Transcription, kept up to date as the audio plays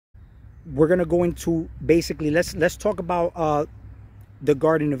we're gonna go into basically, let's talk about the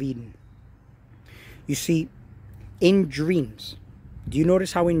Garden of Eden. You see, in dreams, do you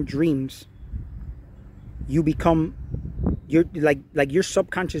notice how in dreams you become, you're like your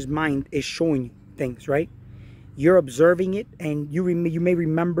subconscious mind is showing you things, right? You're observing it, and you may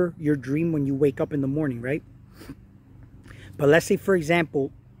remember your dream when you wake up in the morning, right? But let's say, for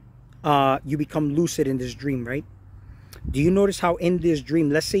example, you become lucid in this dream, right? Do you notice how in this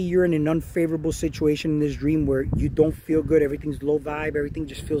dream, let's say you're in an unfavorable situation in this dream where you don't feel good, everything's low vibe, everything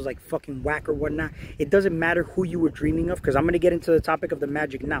just feels like fucking whack or whatnot. It doesn't matter who you were dreaming of, because I'm going to get into the topic of the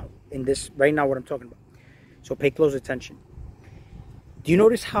magic now, in this, right now, what I'm talking about. So pay close attention. Do you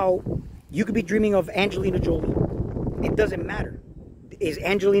notice how you could be dreaming of Angelina Jolie? It doesn't matter. Is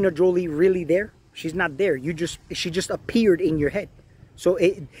Angelina Jolie really there? She's not there. She just appeared in your head. So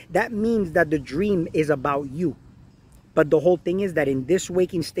that means that the dream is about you. But the whole thing is that in this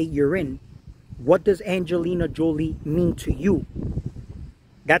waking state you're in, what does Angelina Jolie mean to you?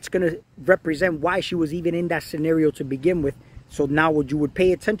 That's going to represent why she was even in that scenario to begin with. So now what you would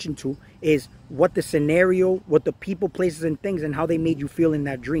pay attention to is what the scenario, what the people, places, and things, and how they made you feel in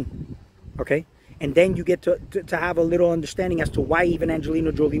that dream. Okay? And then you get to have a little understanding as to why even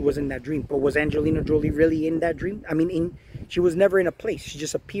Angelina Jolie was in that dream. But was Angelina Jolie really in that dream? I mean, she was never in a place. She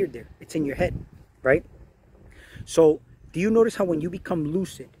just appeared there. It's in your head, right? So, do you notice how when you become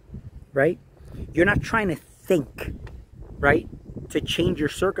lucid, right, you're not trying to think, right, to change your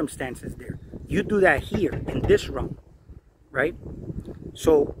circumstances there. You do that here, in this realm, right?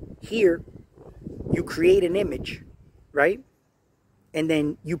 So, here, you create an image, right? And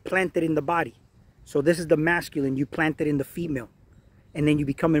then you plant it in the body. So, this is the masculine, you plant it in the female. And then you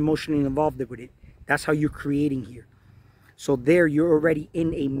become emotionally involved with it. That's how you're creating here. So, there, you're already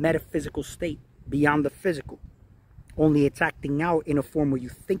in a metaphysical state, beyond the physical. Only it's acting out in a form where you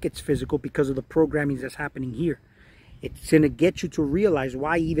think it's physical because of the programming that's happening here. It's going to get you to realize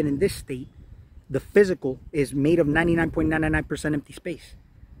why even in this state, the physical is made of 99.99% empty space.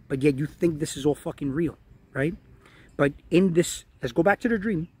 But yet you think this is all fucking real, right? But in this, let's go back to the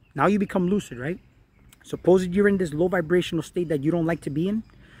dream. Now you become lucid, right? Suppose you're in this low vibrational state that you don't like to be in.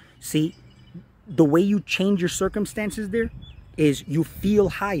 See, the way you change your circumstances there is you feel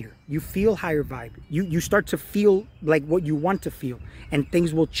higher. You feel higher vibe. You start to feel like what you want to feel, and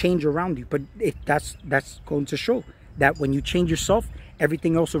things will change around you. But that's going to show that when you change yourself,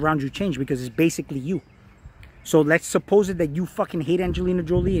 everything else around you change, because it's basically you. So let's suppose it that you fucking hate Angelina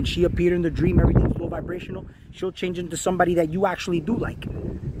Jolie and she appeared in the dream, everything's low vibrational. She'll change into somebody that you actually do like.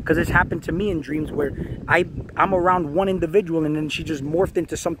 Because it's happened to me in dreams where I'm around one individual and then she just morphed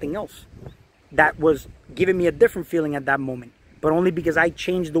into something else that was giving me a different feeling at that moment. But only because I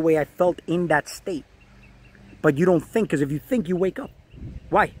changed the way I felt in that state. But you don't think, because if you think, you wake up.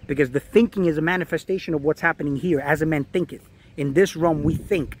 Why? Because the thinking is a manifestation of what's happening here, as a man thinketh. In this realm, we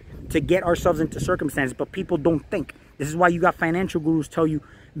think to get ourselves into circumstances, but people don't think. This is why you got financial gurus tell you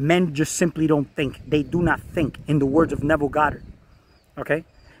men just simply don't think. They do not think, in the words of Neville Goddard. Okay?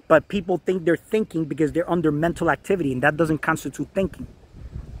 But people think they're thinking because they're under mental activity, and that doesn't constitute thinking.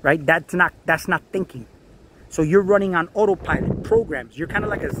 Right? That's not thinking. So you're running on autopilot programs. You're kind of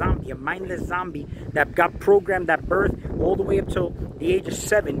like a zombie, a mindless zombie that got programmed at birth all the way up till the age of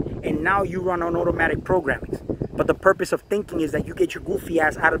 7, and now you run on automatic programming. But the purpose of thinking is that you get your goofy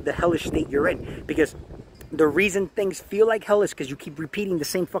ass out of the hellish state you're in. Because the reason things feel like hell is because you keep repeating the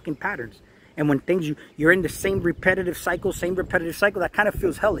same fucking patterns. And when you're in the same repetitive cycle, that kind of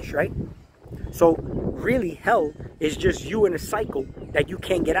feels hellish, right? So really, hell is just you in a cycle that you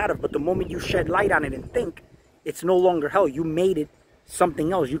can't get out of. But the moment you shed light on it and think, it's no longer hell. You made it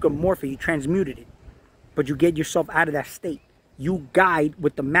something else. You can morph it. You transmuted it. But you get yourself out of that state. You guide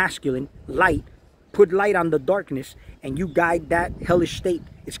with the masculine light. Put light on the darkness. And you guide that hellish state.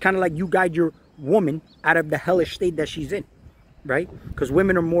 It's kind of like you guide your woman out of the hellish state that she's in. Right? Because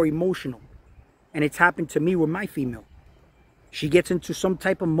women are more emotional. And it's happened to me with my female. She gets into some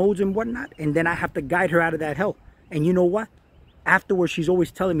type of modes and whatnot. And then I have to guide her out of that hell. And you know what? Afterwards, she's always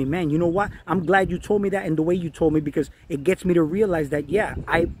telling me, man, you know what? I'm glad you told me that and the way you told me, because it gets me to realize that, yeah,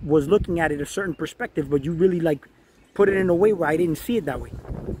 I was looking at it a certain perspective, but you really like put it in a way where I didn't see it that way.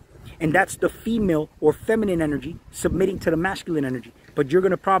 And that's the female or feminine energy submitting to the masculine energy. But you're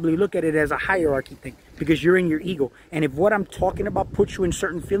going to probably look at it as a hierarchy thing because you're in your ego. And if what I'm talking about puts you in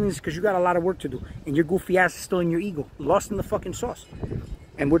certain feelings, because you got a lot of work to do and your goofy ass is still in your ego, lost in the fucking sauce.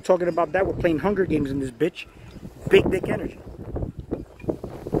 And we're talking about that. We're playing Hunger Games in this bitch. Big dick energy.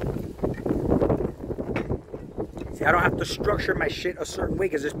 See, I don't have to structure my shit a certain way,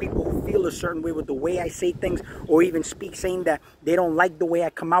 because there's people who feel a certain way with the way I say things, or even speak, saying that they don't like the way I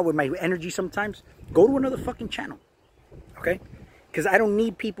come out with my energy sometimes. Go to another fucking channel, okay? Because I don't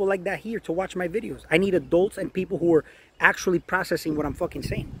need people like that here to watch my videos. I need adults and people who are actually processing what I'm fucking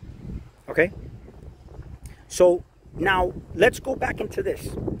saying, okay? So now let's go back into this.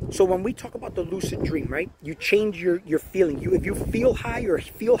 So when we talk about the lucid dream, right? You change your feeling. If you feel high or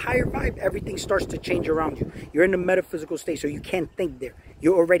feel higher vibe, everything starts to change around you. You're in the metaphysical state, so you can't think there.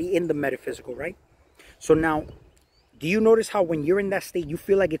 You're already in the metaphysical, right? So now, do you notice how when you're in that state, you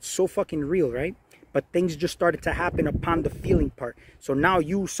feel like it's so fucking real, right? But things just started to happen upon the feeling part. So now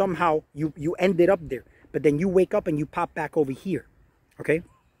you somehow, you ended up there. But then you wake up and you pop back over here, okay?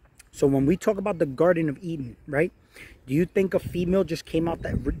 So when we talk about the Garden of Eden, right? Do you think a female just came out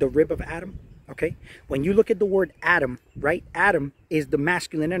the rib of Adam? Okay. When you look at the word Adam, right? Adam is the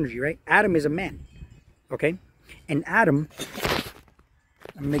masculine energy, right? Adam is a man. Okay. And Adam,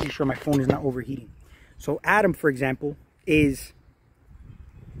 I'm making sure my phone is not overheating. So Adam, for example,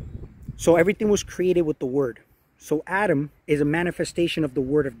 so everything was created with the word. So Adam is a manifestation of the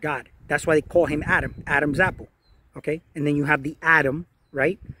word of God. That's why they call him Adam, Adam's apple. Okay. And then you have the atom,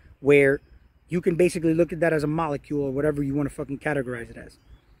 right? Where you can basically look at that as a molecule or whatever you want to fucking categorize it as.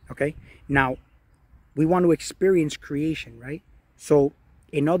 Okay? Now, we want to experience creation, right? So,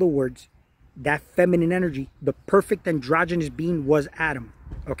 in other words, that feminine energy, the perfect androgynous being was Adam.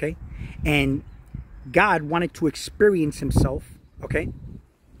 Okay? And God wanted to experience himself, okay,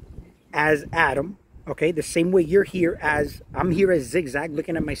 as Adam. Okay? The same way you're here as, I'm here as Zigzag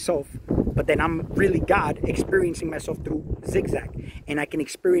looking at myself. But then I'm really God experiencing myself through Zigzag. And I can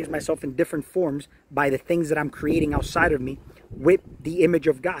experience myself in different forms by the things that I'm creating outside of me with the image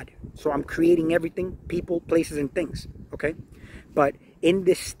of God. So I'm creating everything, people, places, and things. Okay? But in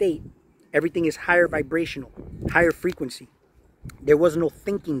this state, everything is higher vibrational, higher frequency. There was no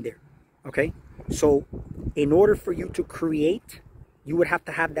thinking there. Okay? So in order for you to create, you would have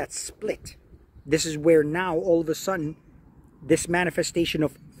to have that split. This is where now, all of a sudden, this manifestation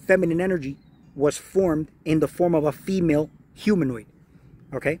of feminine energy was formed in the form of a female humanoid,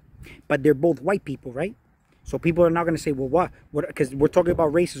 okay? But they're both white people, right? So people are not going to say, well, what? Because we're talking about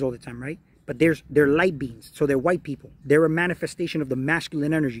races all the time, right? But they're light beings, so they're white people. They're a manifestation of the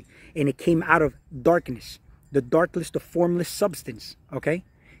masculine energy, and it came out of darkness, the darkness, the formless substance, okay?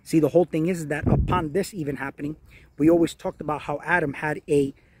 See, the whole thing is that upon this even happening, we always talked about how Adam had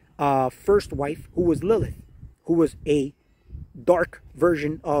a first wife who was Lilith, who was a dark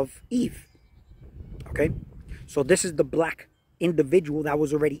version of Eve. Okay, so this is the black individual that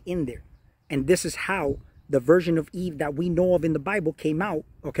was already in there, and this is how the version of Eve that we know of in the Bible came out.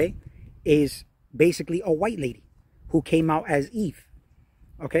 Okay, is basically a white lady who came out as Eve.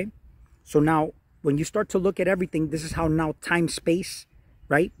 Okay, so now when you start to look at everything, this is how now time space,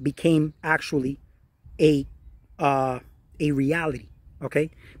 right, became actually a reality.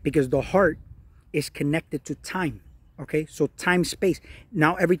 Okay, because the heart is connected to time. Okay, so time, space.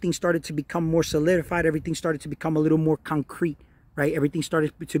 Now everything started to become more solidified. Everything started to become a little more concrete, right? Everything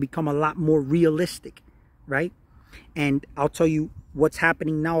started to become a lot more realistic, right? And I'll tell you what's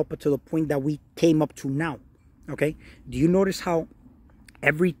happening now up until the point that we came up to now, okay? Do you notice how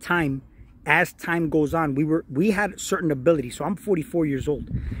every time, as time goes on, we had certain abilities. So I'm 44 years old.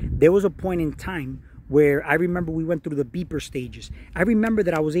 There was a point in time where I remember we went through the beeper stages. I remember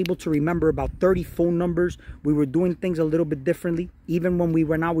that I was able to remember about 30 phone numbers. We were doing things a little bit differently. Even when we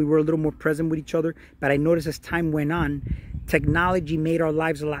went out, we were a little more present with each other. But I noticed as time went on, technology made our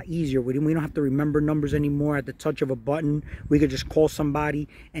lives a lot easier. We don't have to remember numbers anymore. At the touch of a button, we could just call somebody.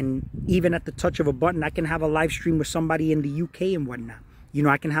 And even at the touch of a button, I can have a live stream with somebody in the UK and whatnot. You know,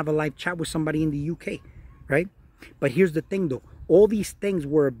 I can have a live chat with somebody in the UK, right? But here's the thing though. All these things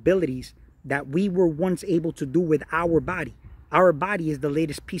were abilities that we were once able to do with our body. Our body is the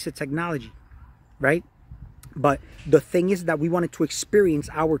latest piece of technology, right? But the thing is that we wanted to experience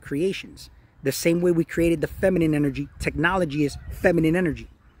our creations. The same way we created the feminine energy, technology is feminine energy,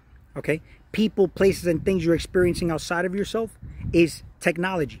 okay? People, places, and things you're experiencing outside of yourself is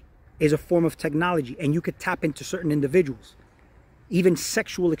technology, is a form of technology, and you could tap into certain individuals. Even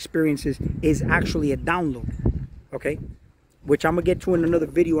sexual experiences is actually a download, okay? Which I'm going to get to in another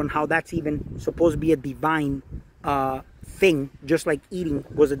video on how that's even supposed to be a divine thing, just like eating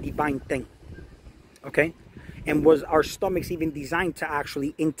was a divine thing, okay? And was our stomachs even designed to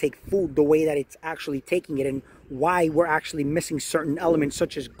actually intake food the way that it's actually taking it, and why we're actually missing certain elements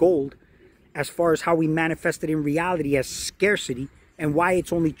such as gold as far as how we manifest it in reality as scarcity, and why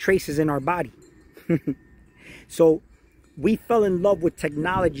it's only traces in our body. So we fell in love with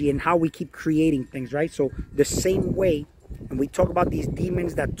technology and how we keep creating things, right? So the same way, and we talk about these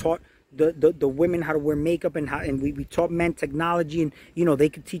demons that taught the women how to wear makeup, and we taught men technology, and you know, they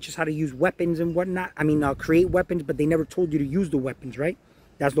could teach us how to use weapons and whatnot. I mean, create weapons, but they never told you to use the weapons, right?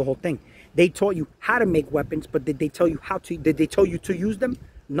 That's the whole thing. They taught you how to make weapons, but did they tell you how to? Did they tell you to use them?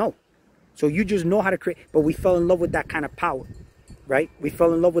 No. So you just know how to create. But we fell in love with that kind of power, right? We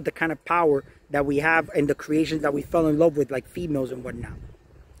fell in love with the kind of power that we have and the creations that we fell in love with, like females and whatnot.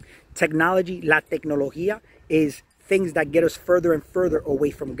 Technology, la tecnología, is things that get us further and further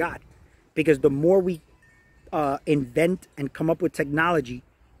away from God. Because the more we invent and come up with technology,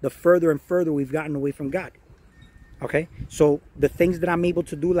 the further and further we've gotten away from God. Okay? So the things that I'm able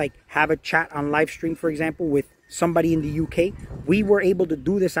to do, like have a chat on live stream, for example, with somebody in the UK, we were able to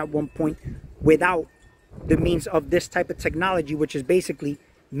do this at one point without the means of this type of technology, which is basically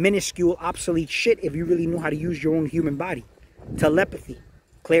minuscule, obsolete shit if you really know how to use your own human body. Telepathy,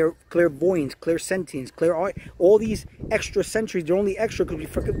 clairvoyance, clairsentience, all these extra sensories, they're only extra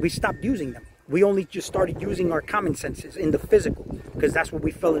because we stopped using them. We only just started using our common senses in the physical, because that's what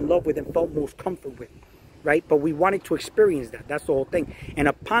we fell in love with and felt most comfort with, right? But we wanted to experience that. That's the whole thing. And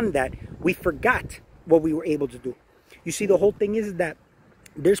upon that, we forgot what we were able to do. You see, the whole thing is that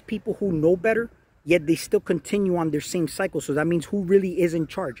there's people who know better, yet they still continue on their same cycle. So that means, who really is in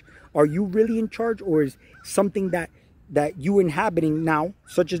charge? Are you really in charge, or is something that you inhabiting now,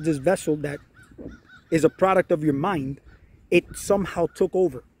 such as this vessel that is a product of your mind, it somehow took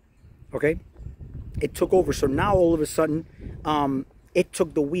over? Okay? It took over. So now all of a sudden, it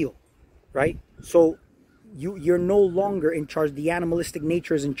took the wheel, right? So you're no longer in charge. The animalistic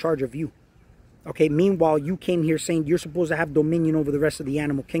nature is in charge of you. Okay? Meanwhile, you came here saying you're supposed to have dominion over the rest of the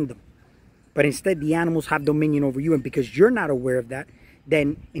animal kingdom. But instead, the animals have dominion over you. And because you're not aware of that,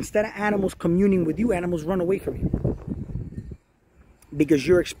 then instead of animals communing with you, animals run away from you. Because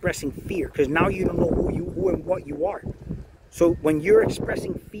you're expressing fear. Because now you don't know who and what you are. So when you're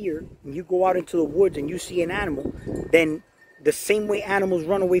expressing fear, and you go out into the woods and you see an animal, then the same way animals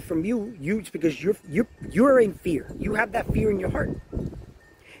run away from you, it's because you're in fear. You have that fear in your heart.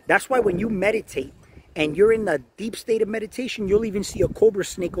 That's why when you meditate and you're in the deep state of meditation, you'll even see a cobra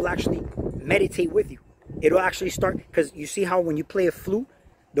snake will actually meditate with you. It'll actually start, because you see how when you play a flute,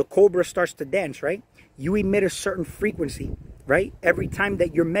 the cobra starts to dance, right? You emit a certain frequency, right? Every time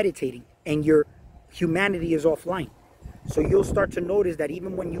that you're meditating and your humanity is offline. So you'll start to notice that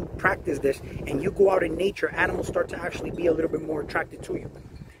even when you practice this and you go out in nature, animals start to actually be a little bit more attracted to you,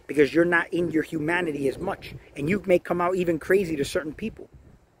 because you're not in your humanity as much. And you may come out even crazy to certain people.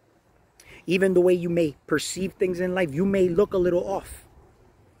 Even the way you may perceive things in life, you may look a little off,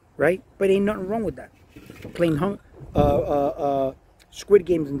 right? But ain't nothing wrong with that. Playing Squid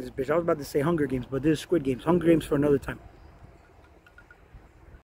Games in this bitch. I was about to say Hunger Games, but this is Squid Games. Hunger Games for another time.